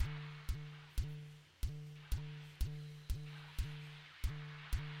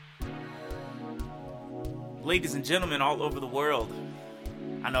ladies and gentlemen all over the world.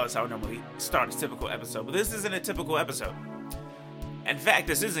 I know it's how I normally start a typical episode, but this isn't a typical episode. In fact,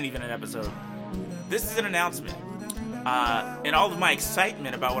 this isn't even an episode. This is an announcement. In all of my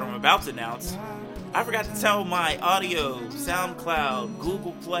excitement about what I'm about to announce, I forgot to tell my audio, SoundCloud,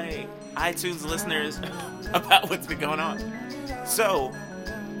 Google Play, iTunes listeners about what's been going on. So,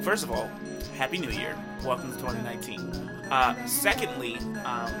 first of all, Happy New Year. Welcome to 2019. Secondly,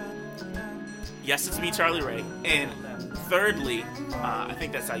 yes, it's me, Charlie Ray. And thirdly, I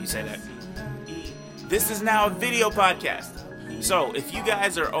think that's how you say that. This is now a video podcast. So, if you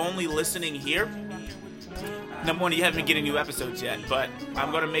guys are only listening here, number one, you haven't been getting new episodes yet, but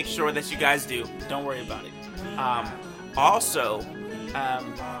I'm going to make sure that you guys do. Don't worry about it. Also,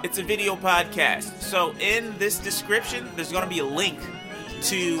 it's a video podcast. So, in this description, there's going to be a link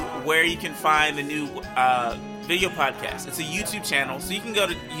to where you can find the new video podcast. It's a YouTube channel, so you can go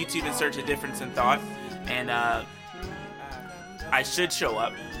to YouTube and search A Difference in Thought, and I should show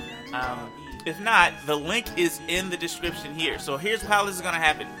up. If not, the link is in the description here. So here's how this is going to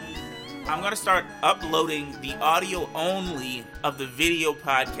happen. I'm going to start uploading the audio only of the video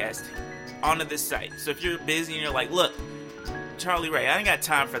podcast onto this site. So if you're busy and you're like, look, Charlie Ray, I ain't got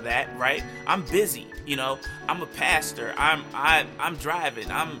time for that, right? I'm busy, you know. I'm a pastor. I'm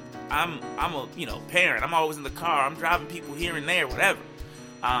driving. I'm a parent. I'm always in the car. I'm driving people here and there, whatever.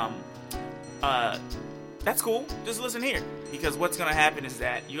 That's cool. Just listen here, because what's gonna happen is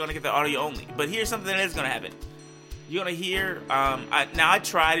that you're gonna get the audio only. But here's something that is gonna happen. You're gonna hear. I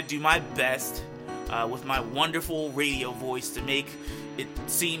try to do my best with my wonderful radio voice to make it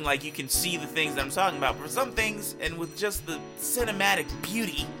seem like you can see the things that I'm talking about. For some things, and with just the cinematic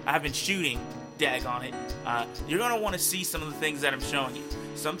beauty I've been shooting, daggone it, you're going to want to see some of the things that I'm showing you.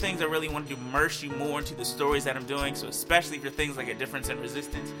 Some things I really want to immerse you more into the stories that I'm doing, so especially for things like A Difference in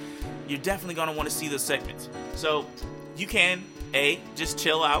Resistance, you're definitely going to want to see those segments. So you can, just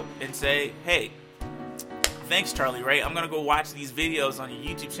chill out and say, hey, thanks, Charlie Ray. I'm going to go watch these videos on your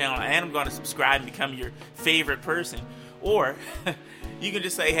YouTube channel, and I'm going to subscribe and become your favorite person. Or you can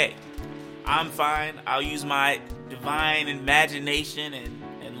just say, hey, I'm fine. I'll use my divine imagination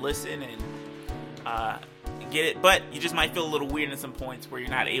and listen and get it. But you just might feel a little weird at some points where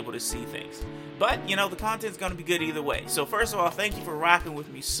you're not able to see things. But, the content's going to be good either way. So first of all, thank you for rocking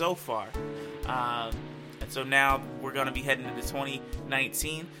with me so far. And so now we're going to be heading into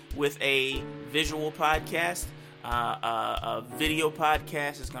 2019 with a visual podcast. A video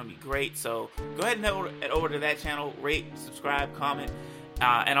podcast is going to be great. So go ahead and head over to that channel, rate, subscribe, comment,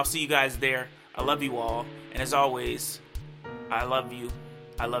 and I'll see you guys there. I love you all, and as always, I love you.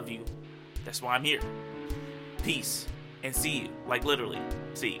 That's why I'm here. Peace, and see you. Like, literally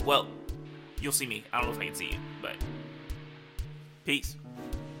see you. Well, you'll see me. I don't know if I can see you, but peace.